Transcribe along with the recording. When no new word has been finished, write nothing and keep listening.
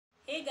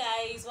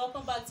Hey guys,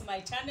 welcome back to my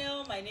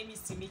channel. My name is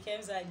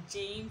Temikemza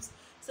James.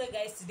 So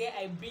guys, today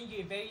I bring you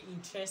a very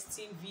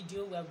interesting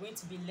video. We are going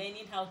to be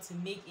learning how to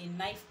make a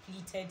knife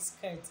pleated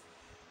skirt.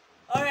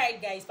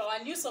 Alright guys, for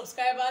our new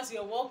subscribers,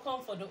 you're welcome.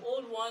 For the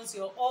old ones,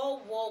 you're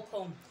all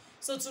welcome.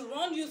 So to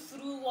run you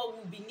through what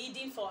we'll be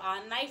needing for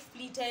our knife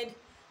pleated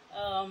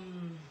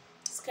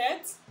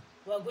skirt,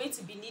 we're going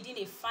to be needing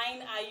a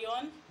fine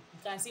iron. You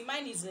can see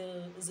mine is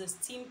a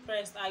steam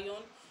pressed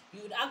iron.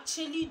 You would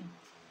actually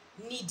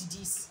need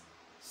this,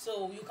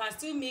 so you can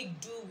still make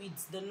do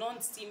with the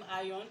non-steam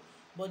iron,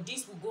 but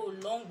this will go a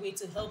long way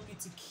to help you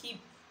to keep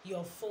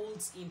your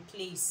folds in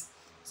place.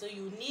 So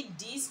you need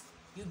this.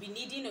 You'll be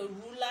needing a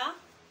ruler,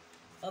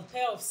 a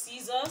pair of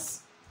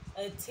scissors,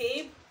 a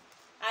tape,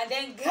 and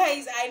then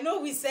guys, I know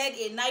we said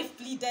a knife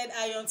pleated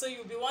iron, so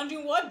you'll be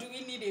wondering, what do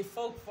we need a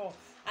fork for?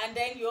 And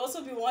then you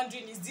also be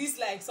wondering, is this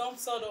like some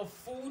sort of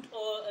food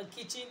or a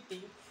kitchen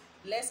thing?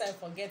 Lest I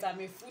forget, I'm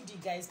a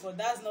foodie guys, but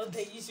that's not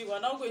the issue. We're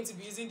not going to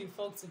be using the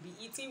fork to be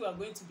eating. We're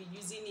going to be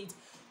using it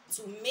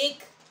to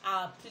make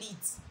our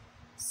pleats.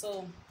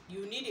 So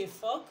you need a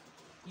fork.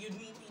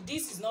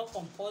 This is not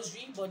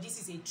compulsory, but this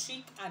is a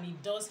trick and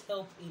it does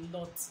help a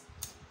lot.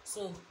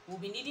 So we'll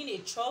be needing a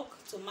chalk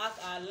to mark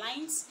our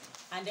lines,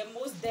 and then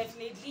most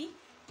definitely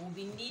we'll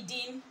be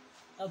needing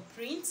a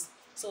print.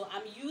 So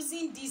I'm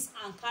using this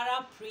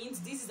Ankara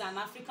print. This is an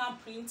African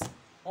print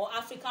or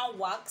African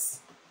wax.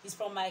 It's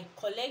from my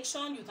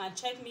collection. You can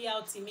check me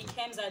out,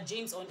 Temikemza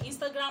James, on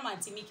Instagram and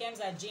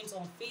Temikemza James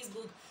on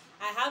Facebook.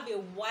 I have a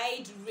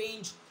wide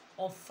range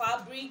of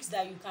fabrics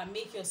that you can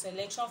make your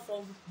selection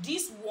from.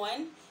 This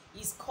one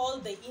is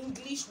called the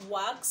English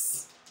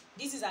wax.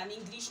 This is an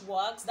English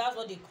wax, that's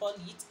what they call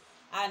it.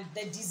 And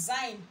the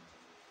design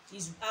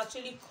is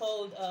actually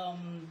called,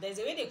 there's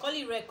a way they call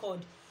it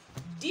record.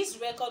 This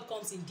record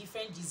comes in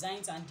different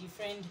designs and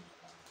different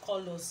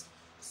colors,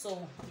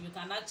 so you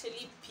can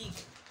actually pick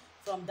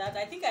from that.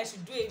 I think I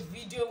should do a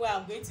video where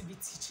I'm going to be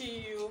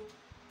teaching you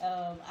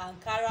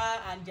Ankara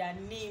and their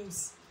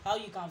names, how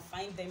you can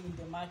find them in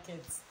the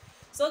market.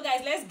 So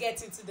guys, let's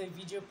get into the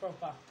video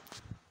proper.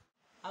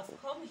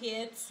 I've come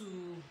here to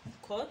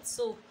cut.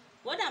 So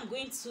what I'm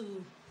going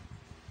to,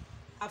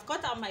 I've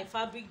cut out my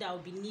fabric that I'll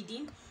be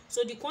needing.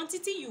 So the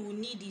quantity you will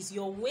need is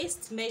your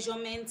waist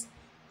measurement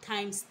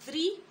times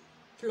 3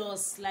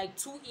 plus like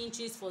 2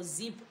 inches for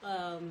zip,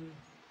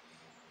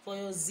 for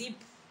your zip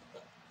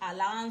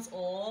allowance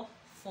or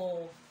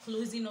for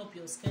closing up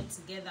your skirt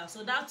together.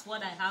 So that's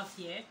what I have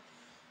here,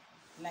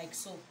 like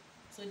so.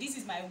 So this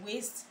is my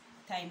waist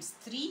times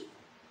 3,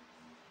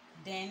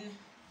 then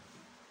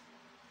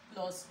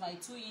plus my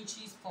 2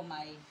 inches for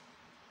my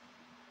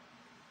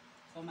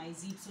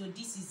zip. So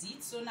this is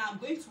it. So now I'm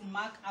going to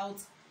mark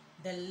out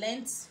the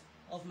length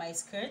of my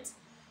skirt.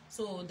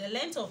 So the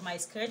length of my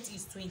skirt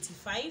is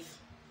 25.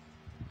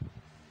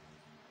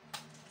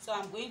 So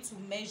I'm going to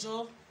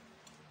measure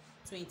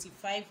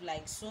 25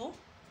 like so.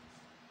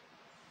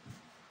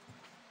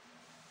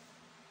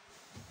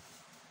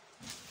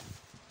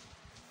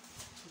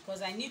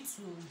 Because I need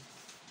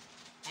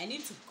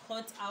to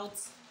cut out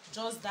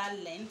just that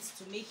length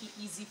to make it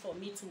easy for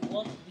me to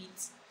work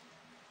with,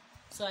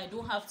 so I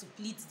don't have to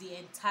pleat the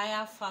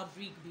entire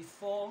fabric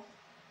before.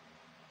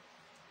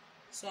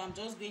 So I'm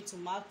just going to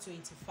mark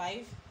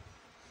 25.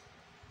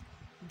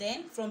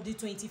 Then from the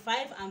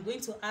 25 I'm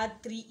going to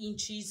add 3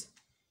 inches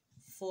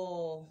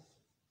for,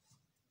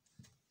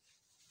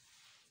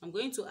 I'm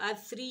going to add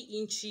 3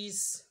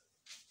 inches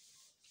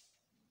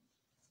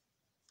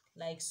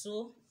like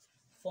so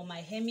for my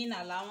hemming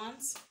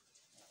allowance.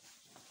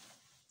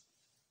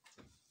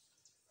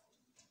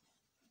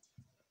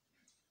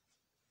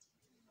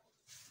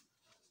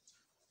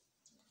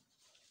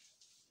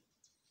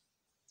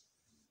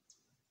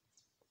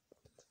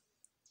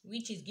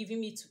 Which is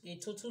giving me a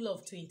total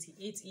of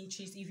 28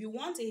 inches. If you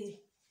want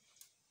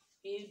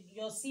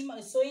your seam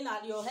sewing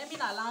at your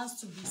hemming allowance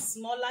to be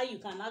smaller, you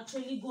can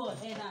actually go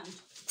ahead and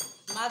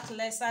mark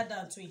lesser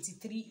than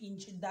 23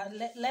 inches,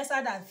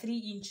 lesser than 3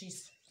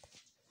 inches.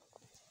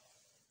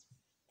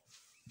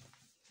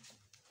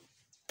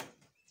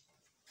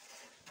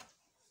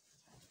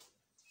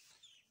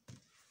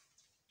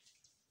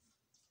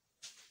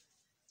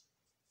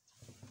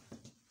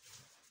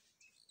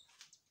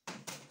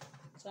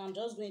 So I'm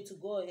just going to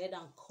go ahead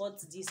and cut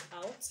this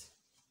out.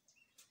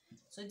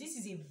 So this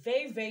is a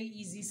very, very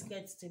easy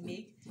skirt to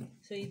make.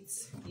 So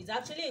it's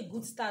actually a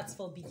good start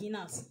for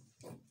beginners.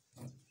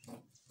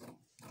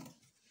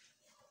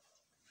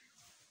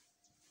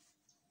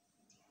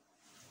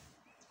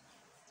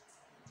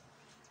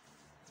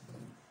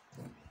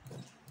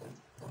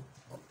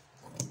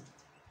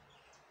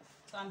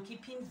 So I'm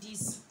keeping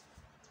this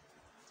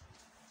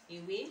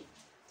away.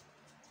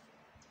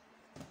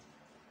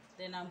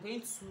 Then I'm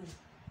going to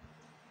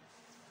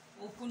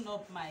open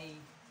up my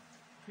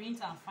print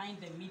and find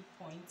the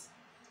midpoint.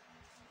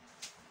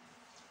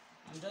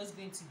 I'm just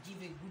going to give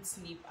a good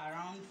snip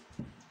around,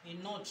 a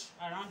notch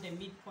around the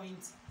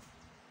midpoint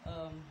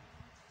of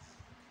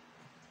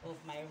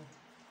my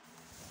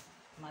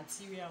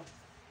material.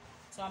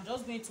 So I'm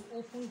just going to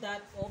open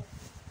that up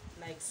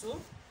like like so.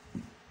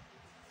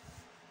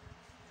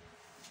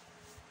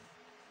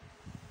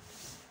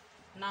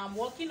 Now I'm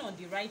working on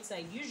the right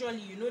side. Usually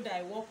you know that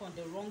I work on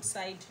the wrong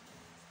side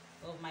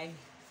of my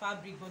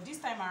fabric, but this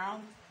time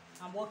around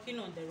I'm working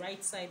on the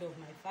right side of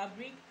my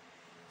fabric.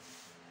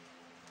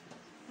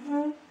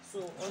 So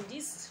on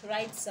this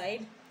right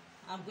side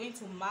I'm going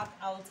to mark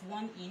out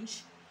 1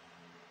 inch.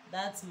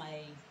 That's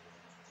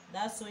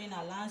sewing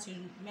allowance. You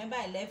remember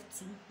I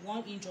left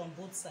 1 inch on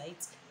both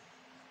sides,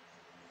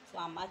 so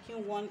I'm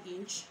marking 1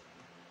 inch,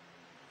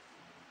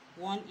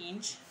 1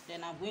 inch.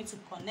 Then I'm going to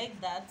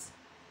connect that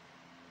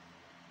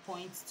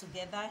point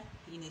together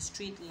in a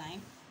straight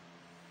line.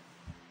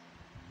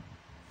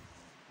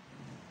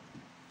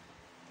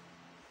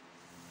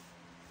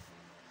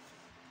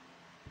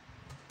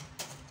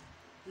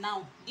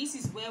 Now this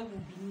is where we'll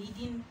be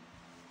needing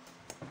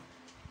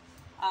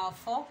our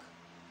fork.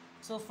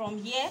 So from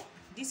here,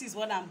 this is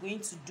what I'm going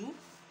to do.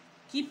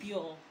 Keep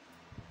your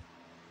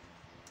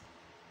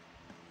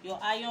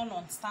iron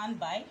on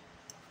standby.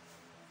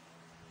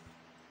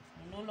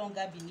 We'll no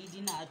longer be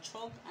needing our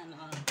chalk and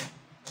our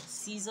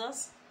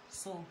scissors.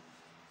 So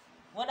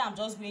what I'm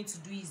just going to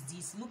do is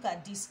this. Look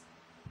at this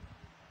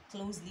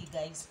closely,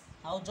 guys.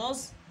 I'll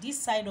just, this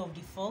side of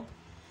the fork,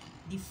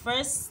 the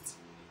first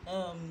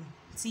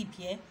tip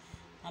here,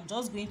 I'm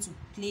just going to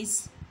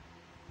place.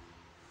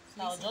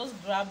 So I'll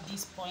just grab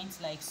this point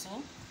like so.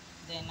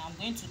 Then I'm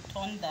going to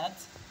turn that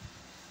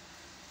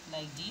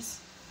like this.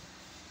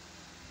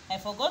 I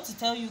forgot to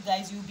tell you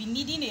guys, you'll be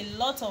needing a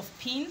lot of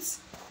pins.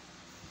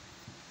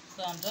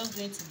 So I'm just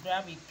going to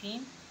grab a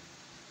pin,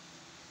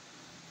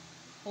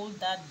 hold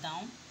that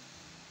down.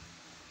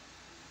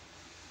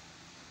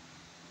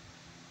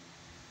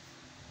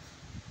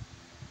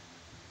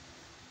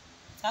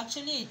 It's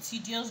actually a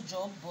tedious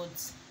job,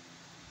 but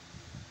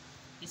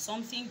it's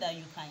something that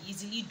you can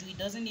easily do. It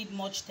doesn't need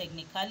much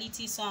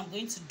technicality, so I'm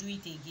going to do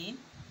it again.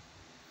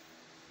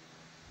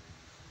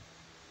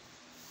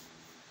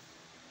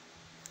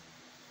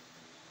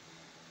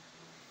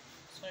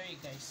 Sorry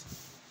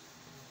guys.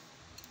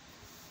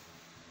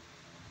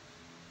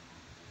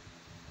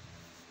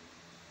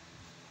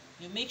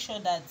 You make sure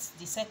that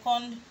the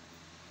second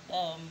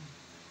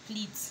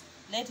pleat,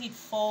 let it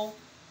fall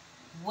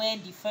where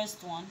the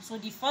first one. So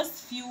the first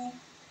few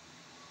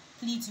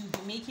pleats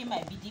you'll be making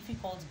might be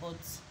difficult, but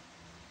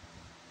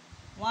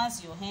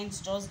once your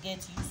hands just get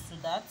used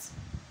to that,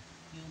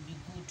 you'll be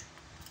good.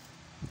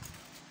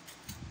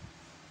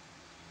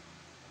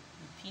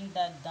 You pin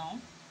that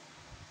down.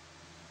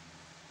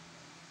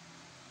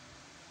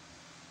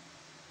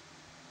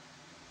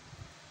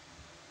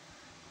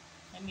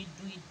 Let me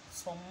do it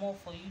some more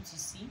for you to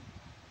see.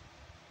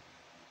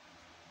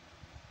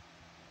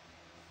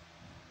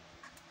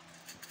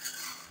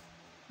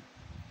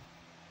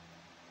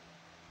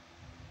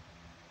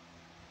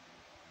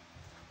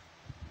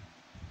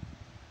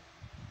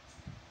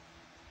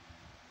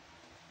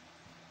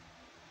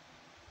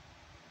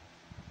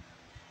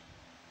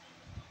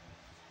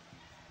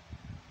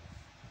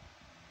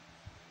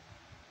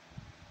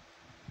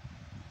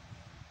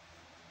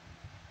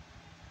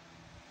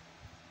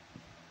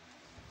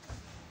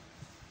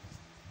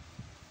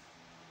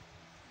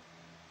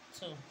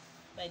 So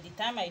by the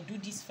time I do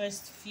these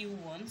first few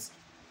ones,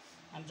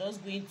 I'm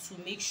just going to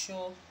make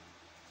sure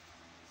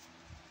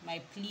my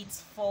pleat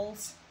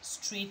falls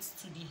straight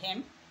to the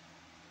hem.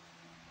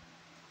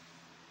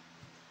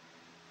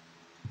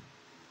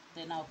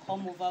 Then I'll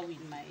come over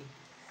with my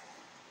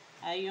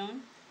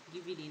iron,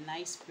 give it a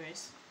nice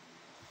press.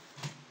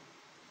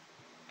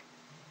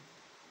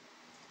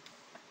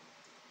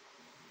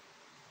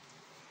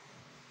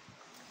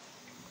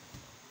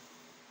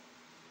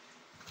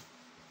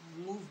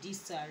 Move this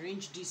to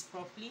arrange this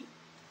properly.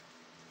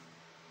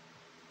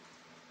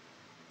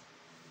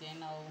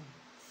 Then I'll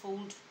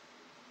fold.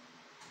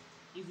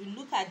 If you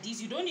look at this,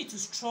 you don't need to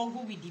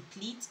struggle with the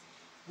pleat.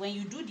 When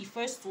you do the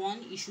first one,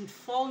 it should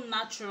fall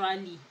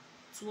naturally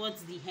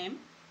towards the hem,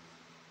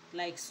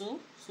 like so.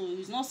 So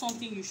it's not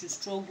something you should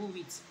struggle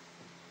with.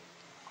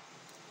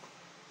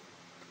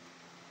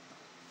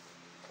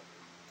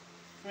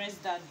 Press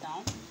that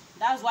down.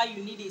 That's why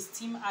you need a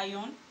steam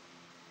iron,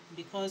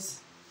 because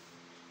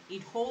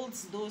it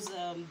holds those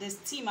the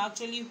steam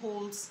actually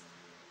holds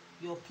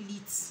your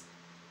pleats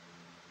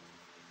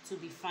to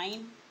be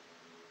fine.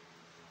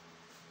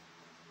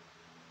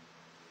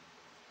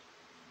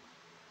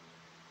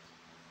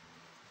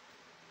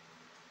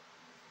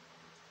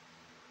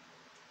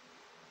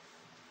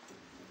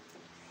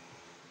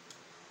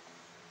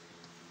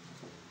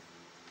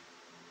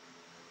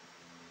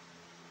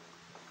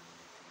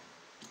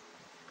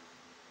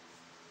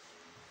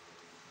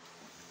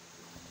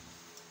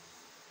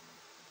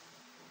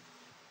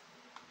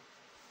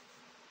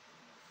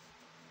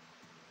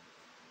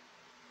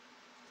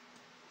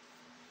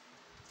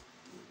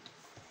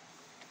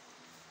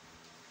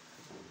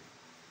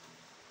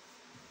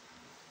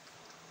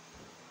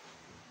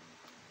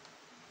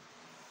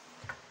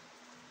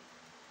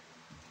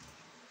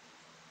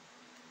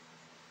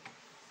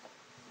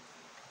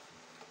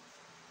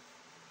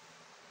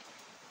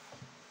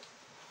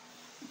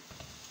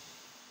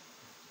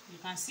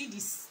 can see the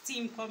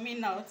steam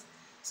coming out.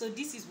 So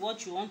this is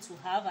what you want to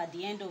have at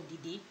the end of the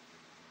day.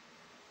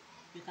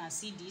 You can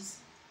see this.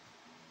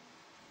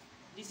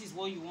 This is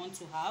what you want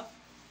to have.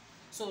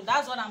 So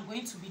that's what I'm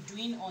going to be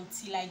doing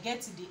until I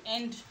get to the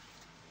end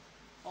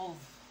of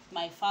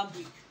my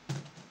fabric.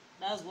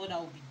 That's what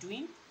I'll be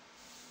doing.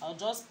 I'll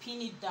just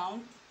pin it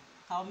down.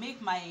 I'll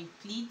make my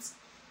pleat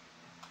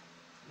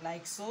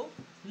like so.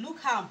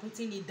 Look how I'm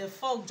putting it, the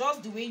fork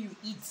just the way you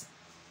eat,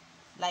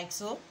 like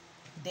so.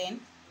 Then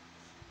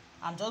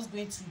I'm just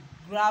going to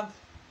grab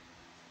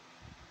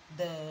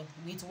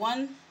with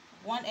one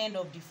end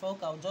of the fork.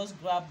 I'll just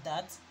grab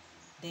that,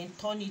 then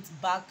turn it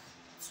back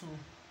to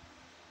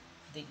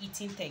the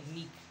eating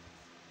technique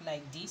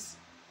like this.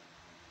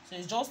 So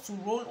it's just to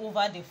roll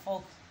over the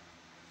fork.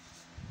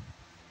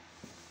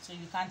 So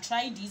you can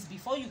try this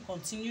before you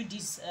continue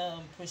this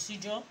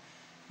procedure.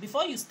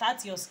 Before you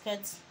start your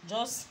skirt,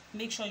 just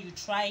make sure you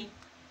try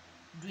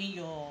doing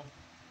your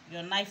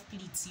knife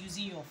pleats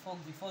using your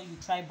fork before you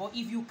try. But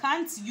if you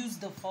can't use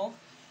the fork,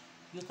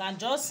 you can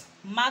just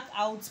mark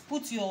out,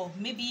 put your,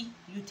 maybe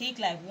you take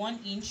like 1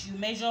 inch, you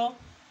measure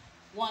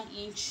 1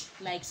 inch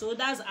like so.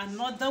 That's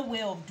another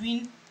way of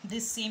doing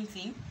this same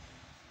thing.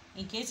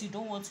 In case you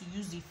don't want to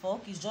use the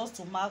fork, it's just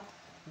to mark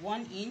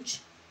 1 inch,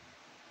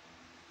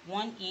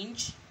 1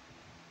 inch,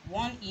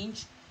 1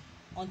 inch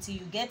until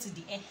you get to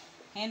the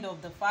end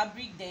of the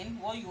fabric. Then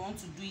what you want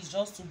to do is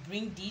just to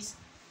bring this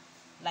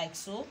like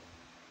so.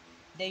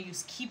 Then you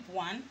skip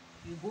one,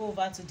 you go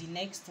over to the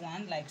next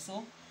one like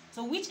so.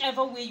 So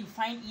whichever way you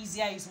find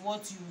easier is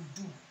what you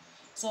do.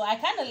 So I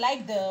kind of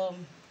like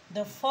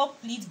the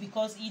fork pleat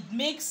because it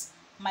makes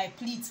my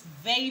pleat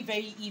very,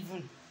 very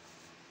even.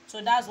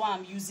 So that's why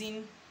I'm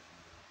using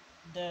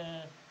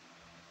the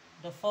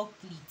fork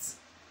pleat.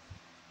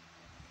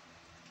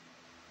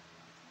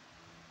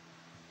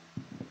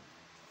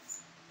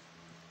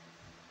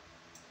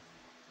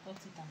 Cut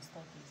it and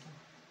stop again.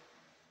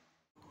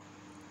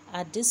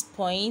 At this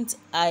point,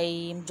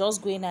 I'm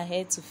just going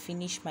ahead to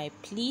finish my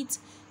pleat.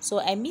 So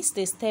I missed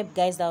a step,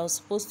 guys, that I was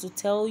supposed to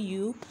tell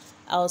you.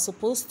 I was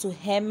supposed to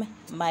hem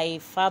my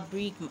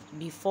fabric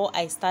before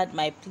I start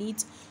my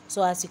pleat.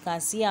 So as you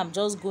can see, I'm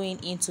just going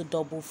into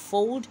double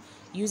fold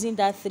using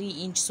that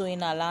 3-inch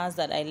sewing allowance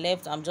that I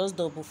left. I'm just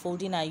double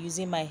folding and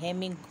using my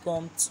hemming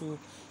gum to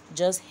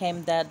just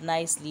hem that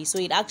nicely. So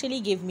it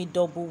actually gave me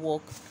double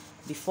work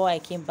before I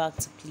came back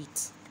to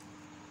pleat.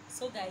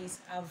 So guys,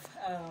 I've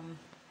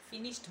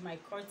finished my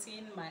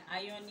cutting, my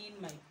ironing,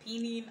 my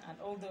pinning, and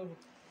all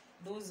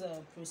those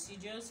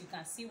procedures. You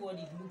can see what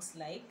it looks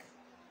like.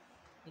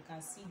 You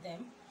can see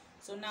them.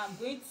 So now I'm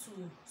going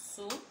to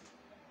sew.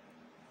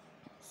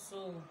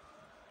 So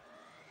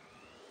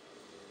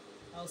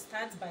I'll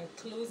start by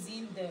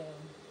closing the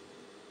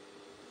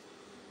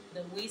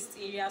waist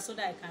area so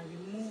that I can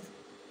remove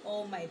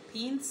all my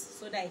pins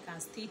so that it can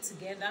stay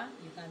together.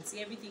 You can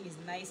see everything is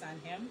nice and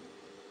hemmed.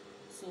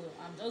 So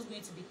I'm just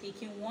going to be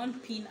taking 1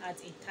 pin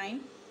at a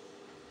time.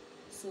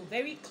 So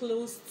very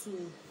close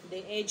to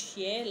the edge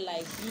here,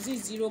 like using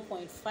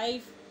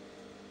 0.5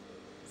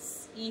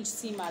 inch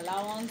seam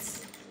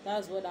allowance.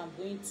 That's what I'm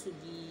going to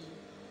be,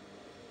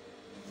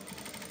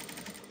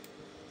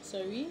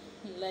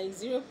 like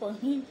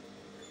 0.5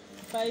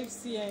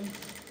 cm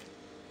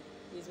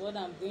is what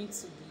I'm going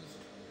to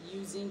be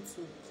using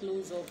to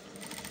close up,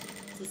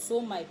 to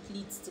sew my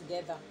pleats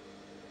together.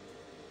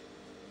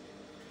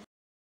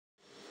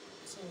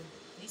 So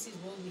this is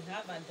what we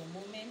have at the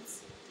moment.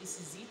 This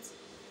is it.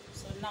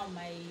 So now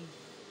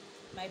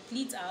my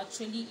pleats are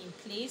actually in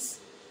place.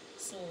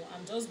 So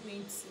I'm just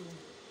going to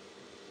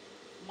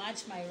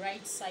match my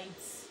right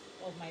sides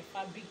of my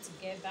fabric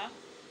together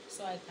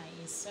so I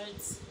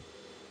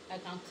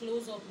can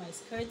close up my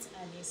skirt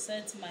and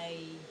insert my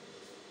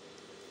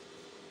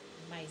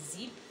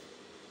zip.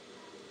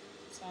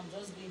 So I'm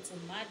just going to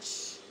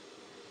match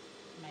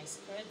my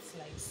skirts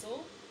like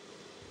so.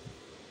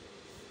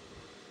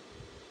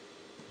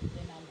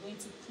 Then I'm going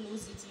to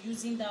close it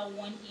using that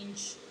 1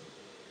 inch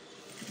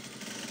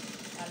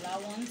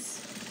allowance.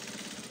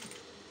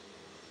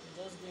 I'm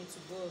just going to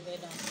go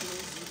ahead and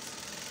close it.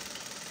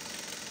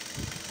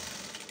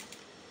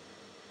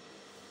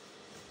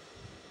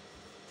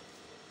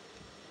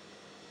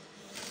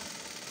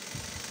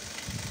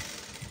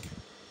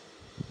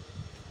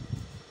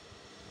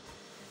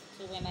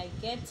 So when I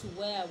get to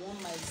where I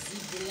want my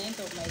zip, the length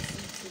of my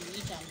zip to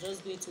reach, I'm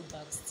just going to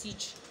back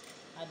stitch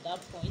at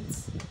that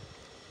point.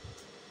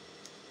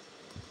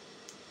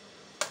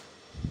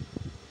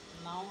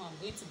 Now I'm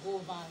going to go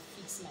over and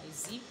fix my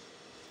zip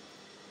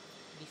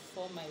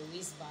before my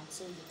waistband.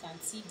 So you can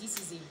see this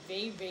is a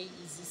very, very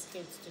easy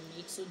skirt to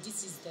make. So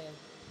this is the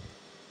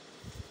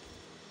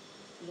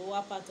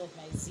lower part of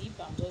my zip.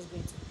 I'm just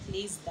going to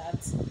place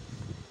that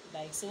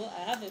like so.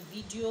 I have a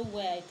video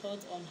where I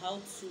taught on how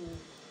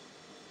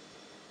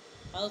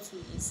to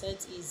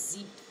insert a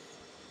zip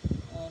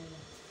on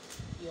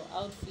your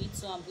outfit,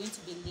 so I'm going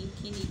to be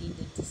linking it in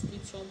the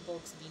description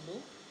box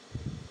below.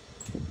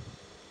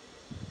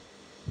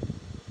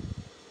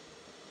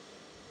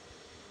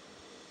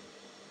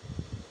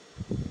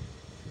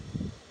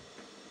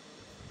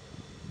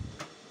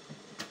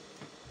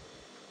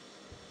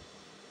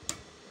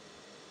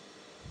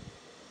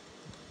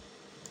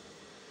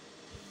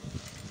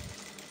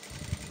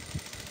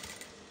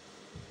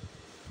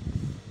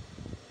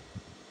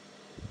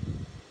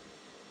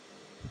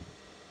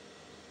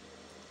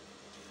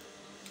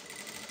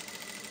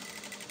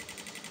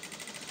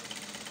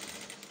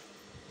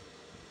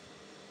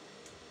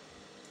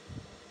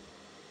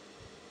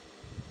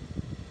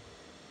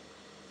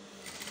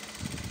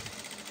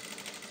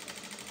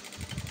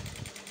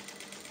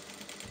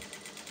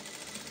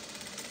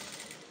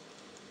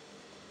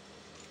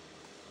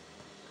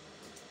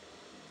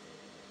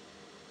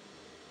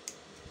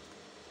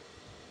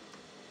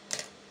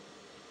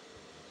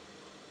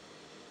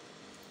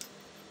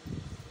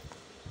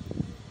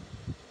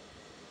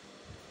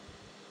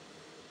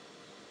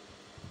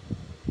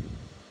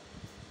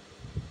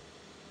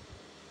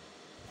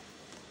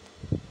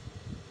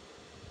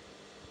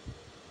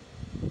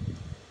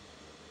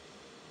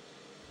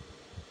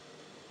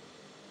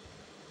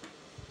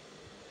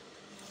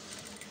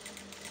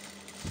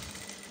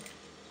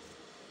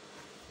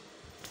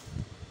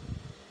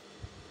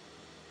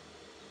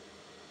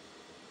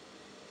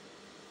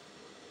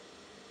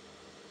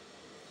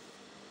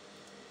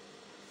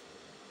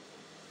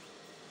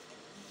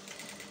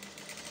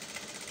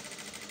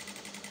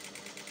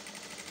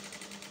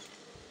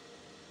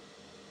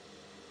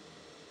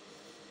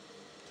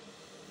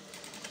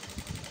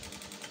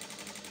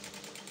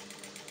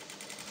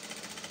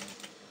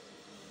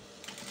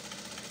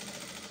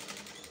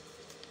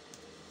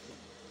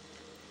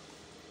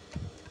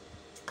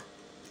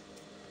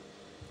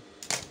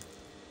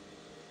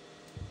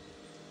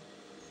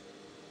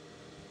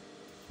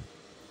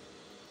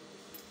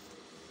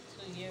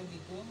 here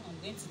we go. I'm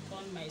going to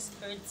turn my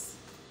skirts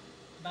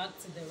back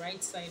to the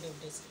right side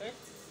of the skirt.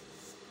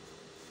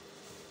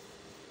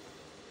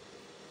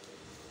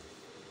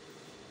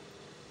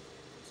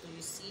 So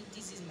you see,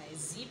 this is my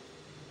zip.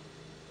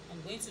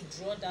 I'm going to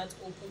draw that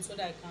open so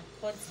that I can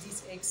cut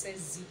this excess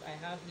zip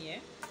I have here.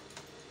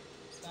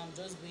 So I'm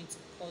just going to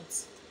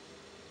cut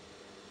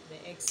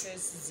the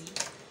excess zip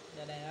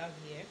that I have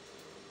here.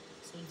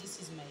 So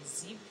this is my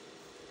zip.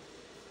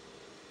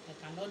 I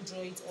cannot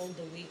draw it all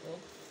the way up.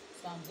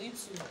 So I'm going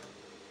to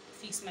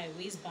fix my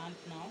waistband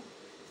now.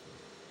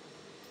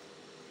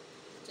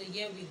 So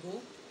here we go.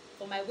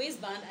 For my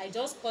waistband, I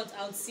just cut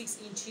out 6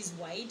 inches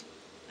wide,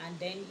 and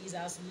then is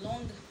as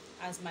long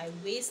as my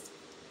waist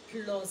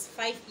plus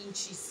 5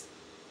 inches.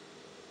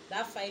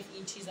 That 5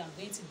 inches I'm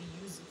going to be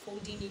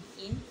folding it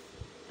in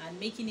and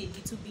making a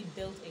little bit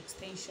belt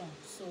extension.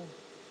 So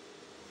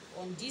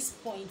on this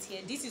point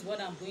here, this is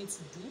what I'm going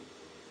to do.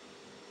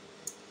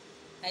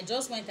 I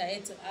just went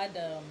ahead to add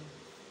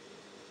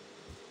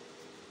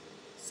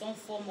some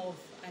form of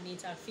an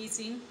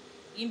interfacing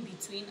in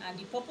between, and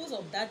the purpose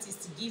of that is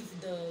to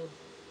give the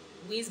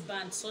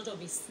waistband sort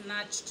of a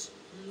snatched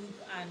look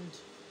and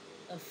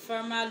a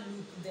firmer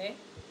look there.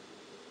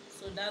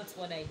 So that's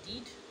what I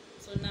did.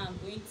 So now I'm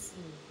going to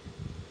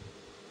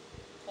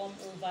come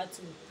over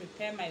to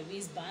prepare my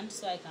waistband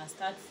so I can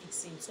start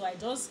fixing. So I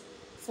just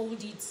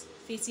fold it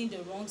facing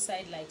the wrong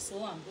side like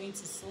so. I'm going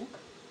to sew.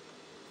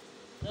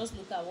 Just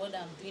look at what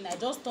I'm doing. I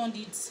just turned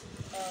it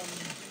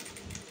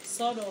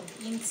sort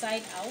of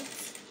inside out.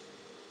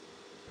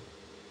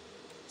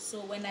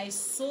 So when I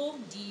sew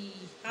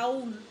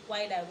how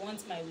wide I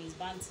want my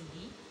waistband to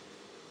be,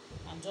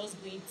 I'm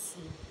just going to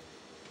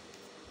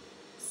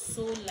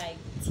sew like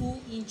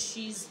 2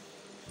 inches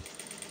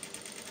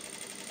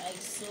like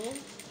so.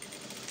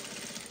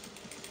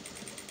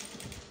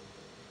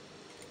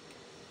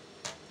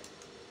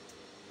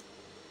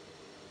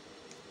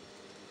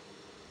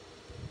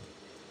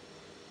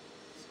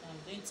 So I'm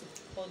going to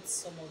cut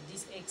some of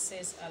these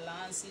excess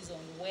allowances on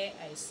where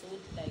I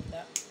sewed like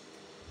that.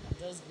 I'm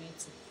just going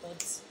to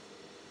cut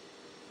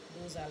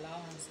those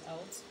allowances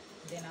out.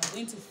 Then I'm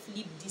going to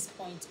flip this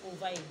point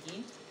over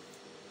again.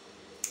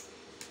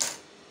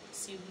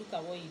 See, look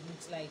at what it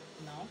looks like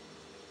now.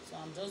 So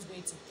I'm just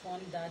going to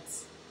turn that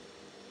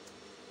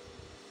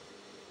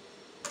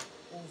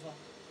over.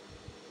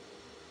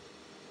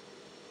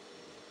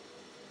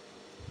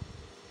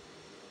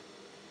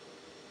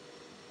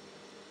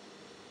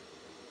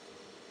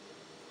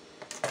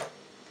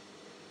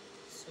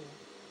 So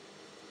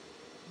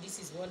this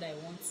is what I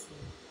want to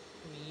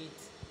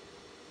create.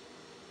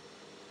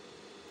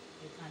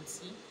 You can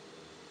see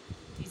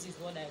this is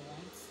what I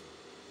want.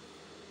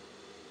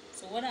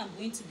 So what I'm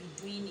going to be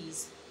doing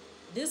is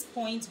this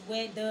point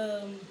where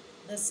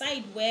the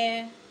side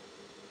where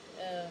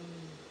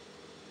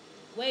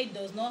it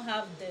does not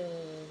have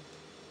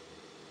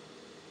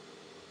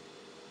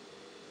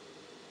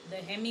the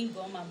hemming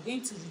gum, I'm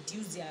going to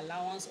reduce the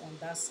allowance on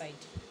that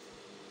side.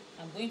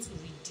 I'm going to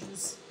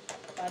reduce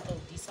part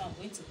of this. So I'm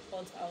going to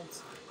cut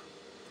out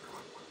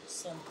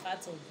some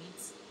part of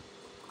it,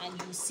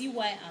 and you'll see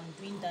why I'm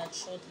doing that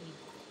shortly.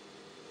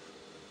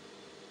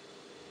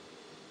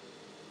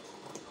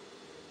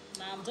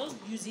 Now I'm just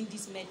using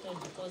this method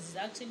because it's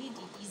actually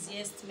the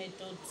easiest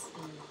method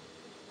to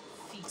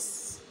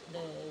fix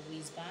the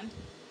waistband.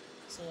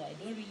 So I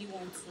don't really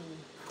want to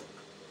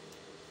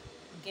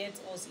get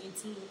us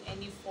into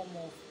any form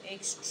of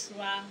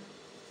extra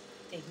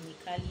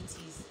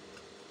technicalities.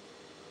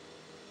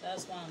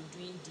 That's why I'm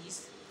doing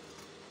this,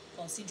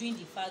 considering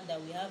the fact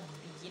that we have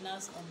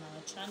beginners on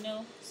our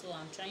channel. So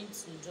I'm trying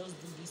to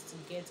just do this to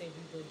get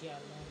everybody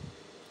along.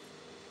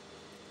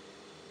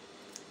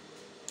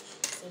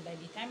 So by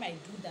the time I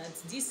do that,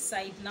 this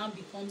side now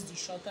becomes the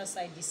shorter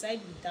side, the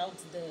side without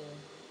the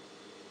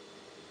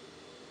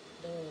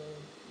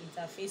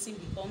interfacing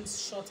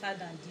becomes shorter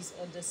than this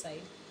other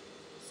side.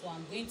 So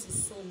I'm going to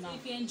sew now. So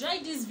if you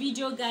enjoyed this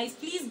video, guys,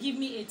 please give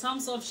me a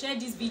thumbs up, share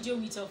this video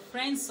with your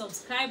friends,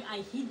 subscribe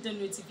and hit the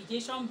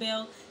notification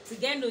bell to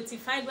get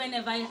notified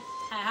whenever I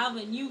have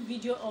a new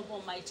video up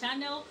on my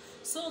channel.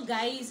 So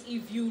guys,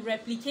 if you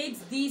replicate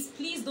this,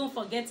 please don't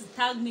forget to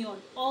tag me on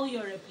all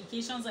your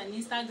replications on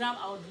Instagram.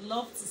 I would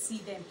love to see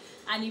them.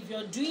 And if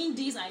you're doing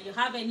this and you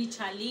have any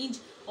challenge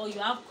or you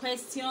have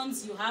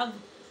questions, you have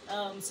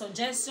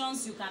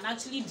suggestions, you can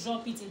actually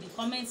drop it in the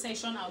comment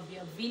section. I'll be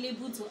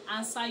available to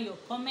answer your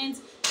comments.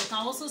 You can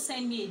also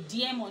send me a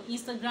DM on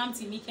Instagram,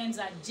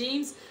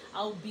 timikens@james.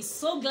 I'll be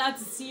so glad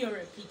to see your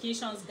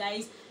replications,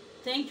 guys.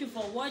 Thank you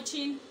for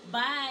watching.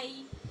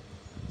 Bye.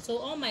 So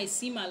all my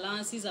seam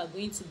allowances are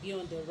going to be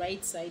on the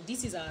right side.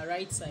 This is our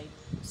right side.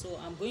 So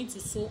I'm going to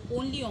sew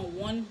only on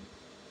one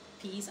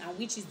piece, and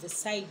which is the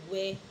side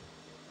where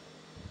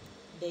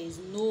there is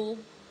no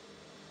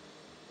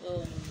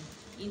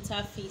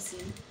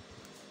interfacing.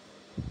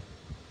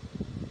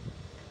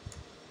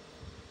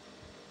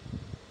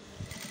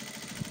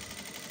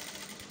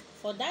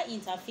 For that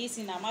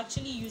interfacing,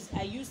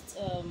 I used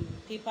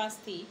paper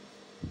stay.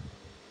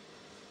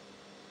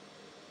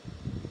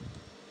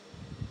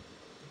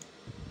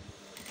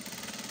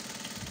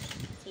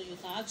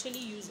 can actually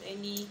use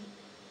any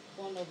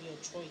one of your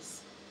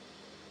choice.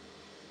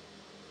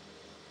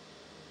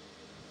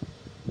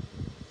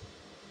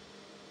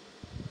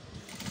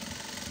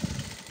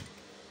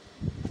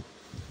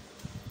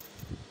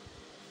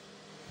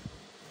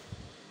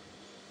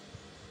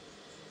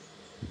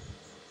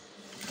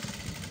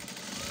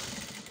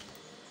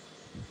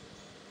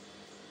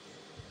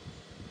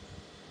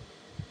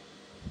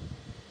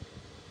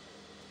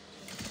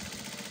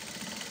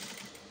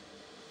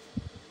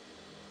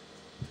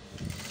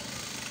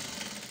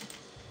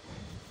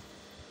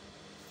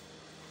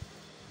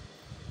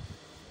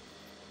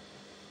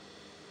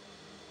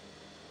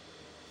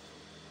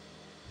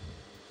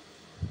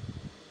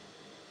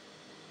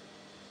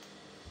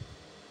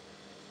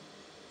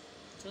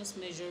 Just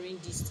measuring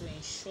this to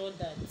ensure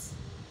that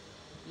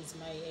it's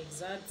my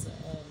exact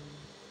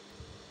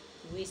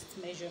waist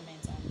measurement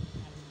I'm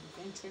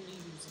eventually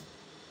using.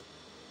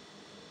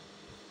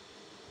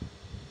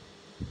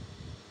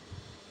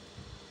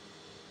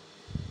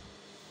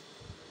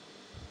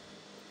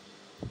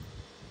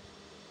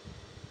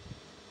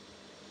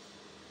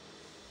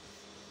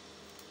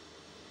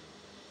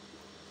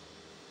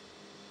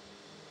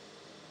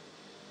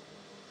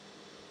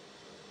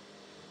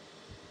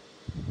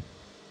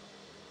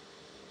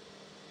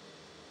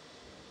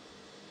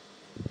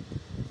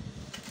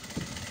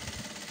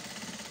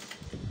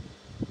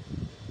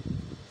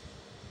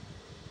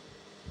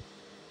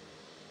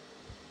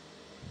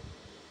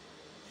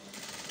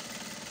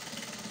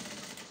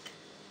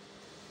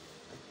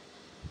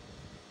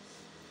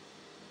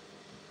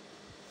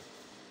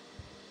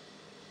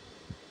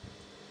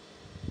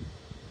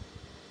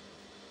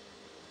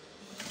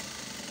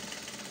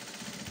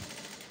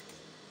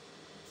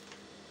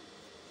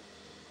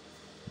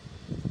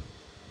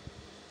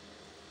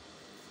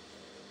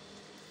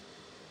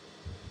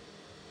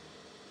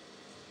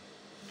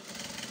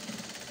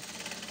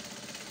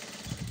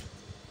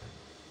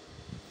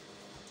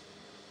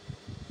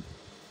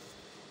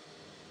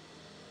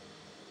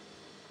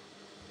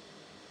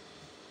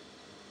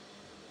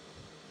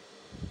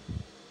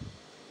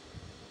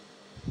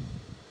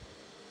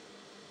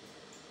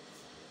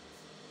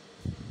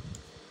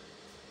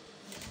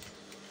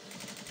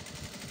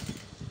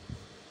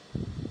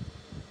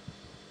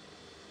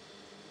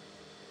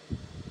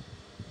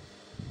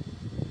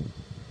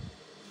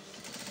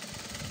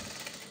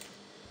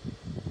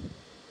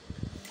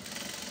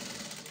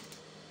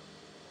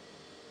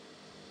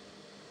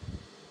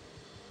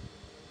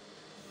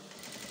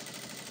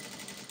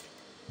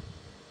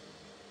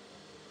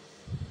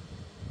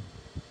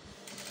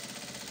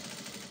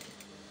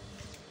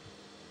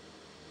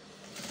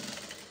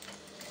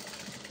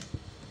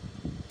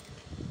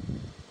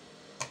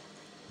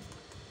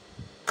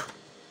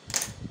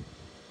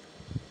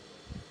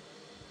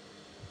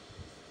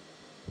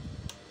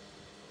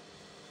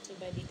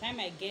 By the time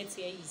I get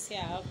here, you see I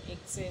have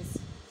excess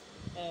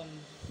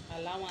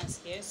allowance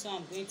here, so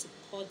I'm going to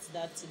cut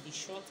that to be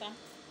shorter.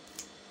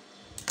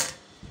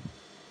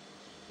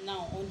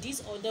 Now on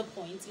this other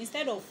point,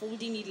 instead of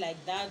folding it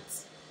like that,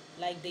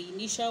 like the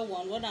initial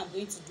one, what I'm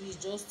going to do is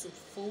just to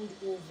fold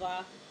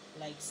over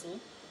like so.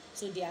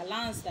 So the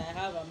allowance that I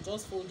have, I'm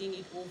just folding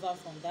it over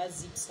from that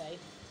zip side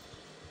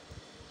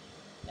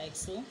like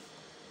so.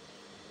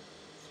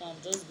 So I'm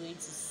just going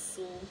to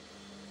sew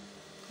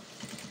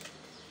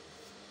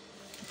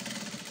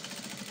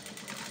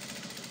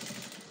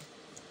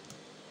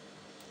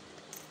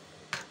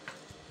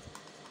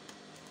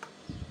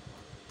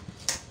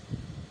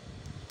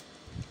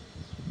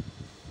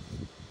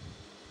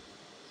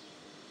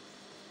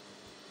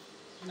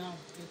now.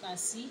 You can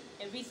see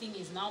everything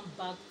is now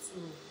back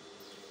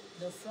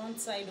to the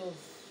front side of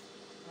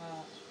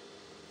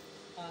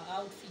our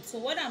outfit. So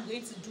what I'm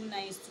going to do now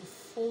is to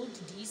fold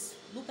this.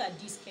 Look at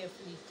this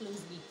carefully,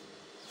 closely.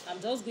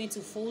 I'm just going to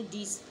fold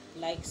this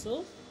like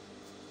so.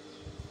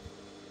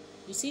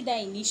 You see that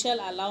initial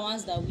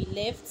allowance that we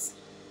left?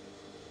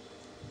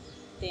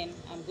 Then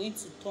I'm going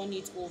to turn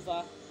it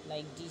over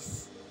like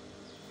this.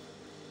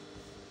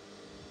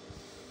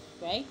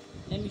 Right?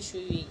 Let me show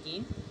you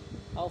again.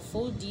 I'll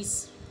fold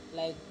this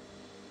like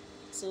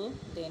so,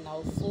 then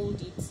I'll fold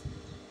it,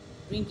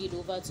 bring it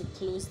over to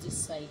close this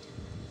side.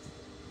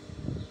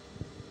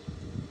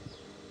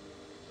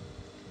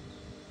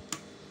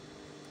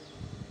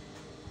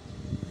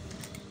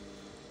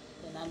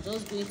 Then I'm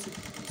just going to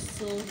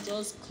sew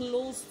just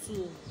close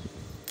to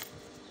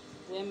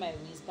where my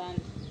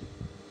waistband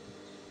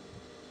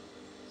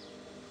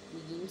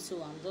begins.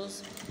 So I'm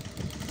just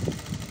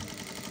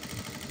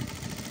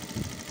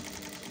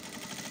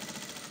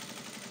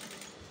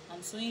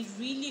sewing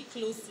really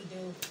close to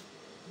the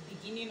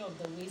beginning of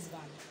the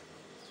waistband.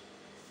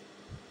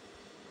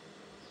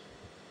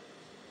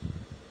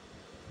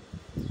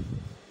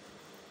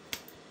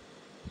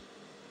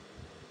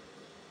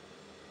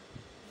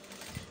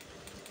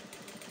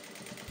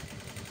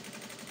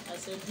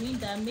 As you're doing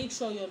that, make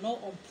sure you're not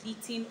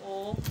unpleating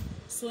or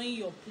sewing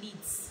your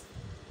pleats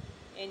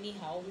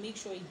anyhow. Make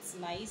sure it's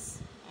nice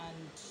and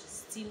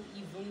still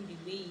even the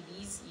way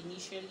it is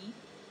initially.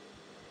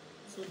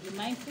 So be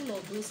mindful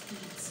of those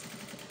pleats.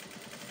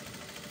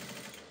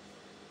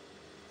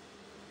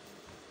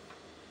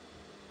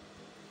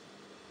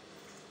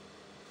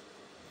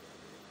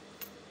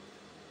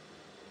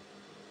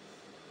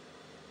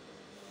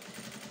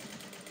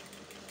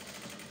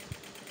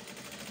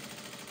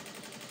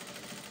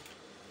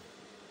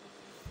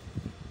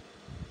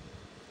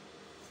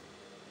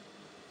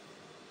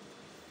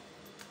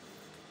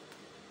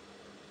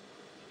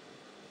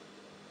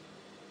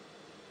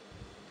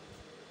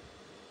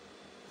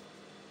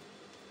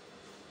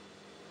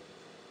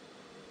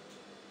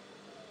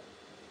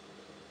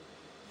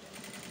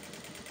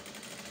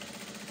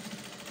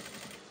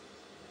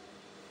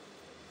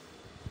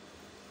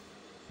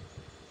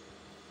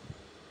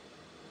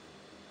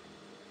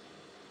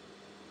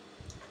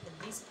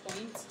 At this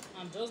point,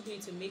 I'm just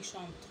going to make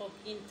sure I'm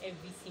tucking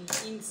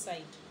everything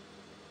inside.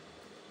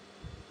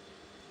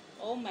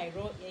 All my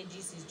raw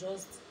edges is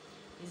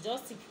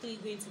just typically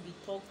going to be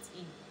tucked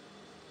in.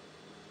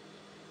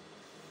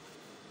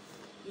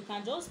 You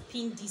can just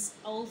pin this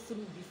all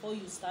through before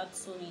you start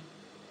sewing.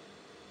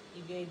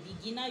 If you're a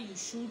beginner, you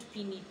should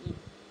pin it in.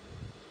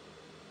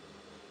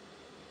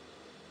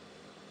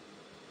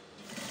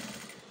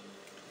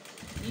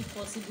 If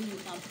possible, you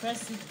can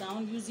press it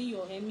down using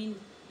your hemming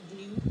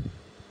glue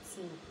to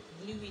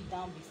glue it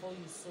down before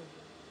you sew.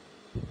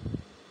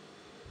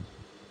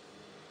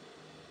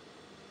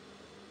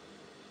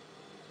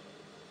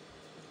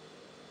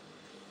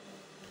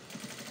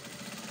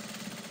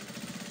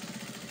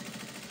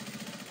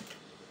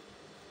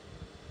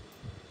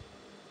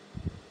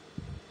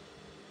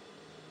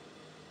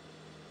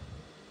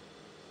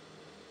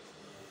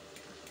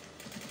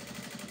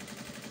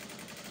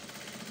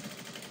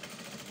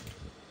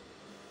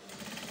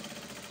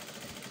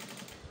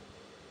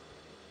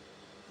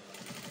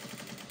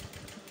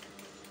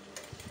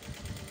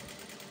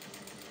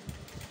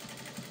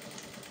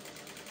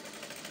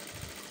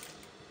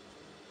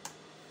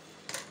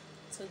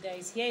 So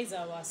guys, here is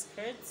our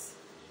skirt.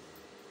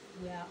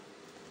 We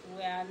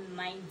are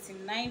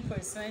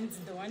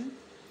 99% done.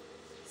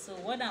 So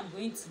what I'm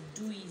going to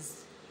do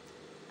is,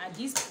 at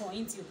this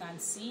point you can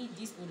see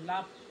this will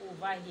lap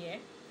over here.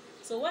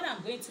 So what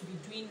I'm going to be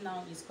doing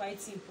now is quite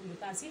simple. You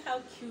can see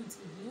how cute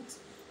it looks.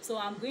 So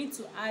I'm going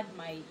to add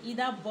my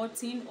either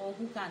button or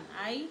hook and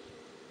eye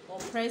or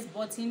press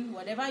button,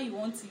 whatever you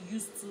want to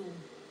use to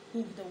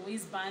hook the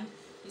waistband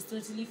is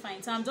totally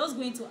fine. So I'm just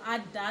going to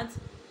add that.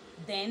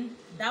 Then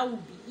that will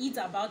be it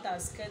about our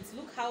skirt.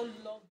 Look how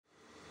long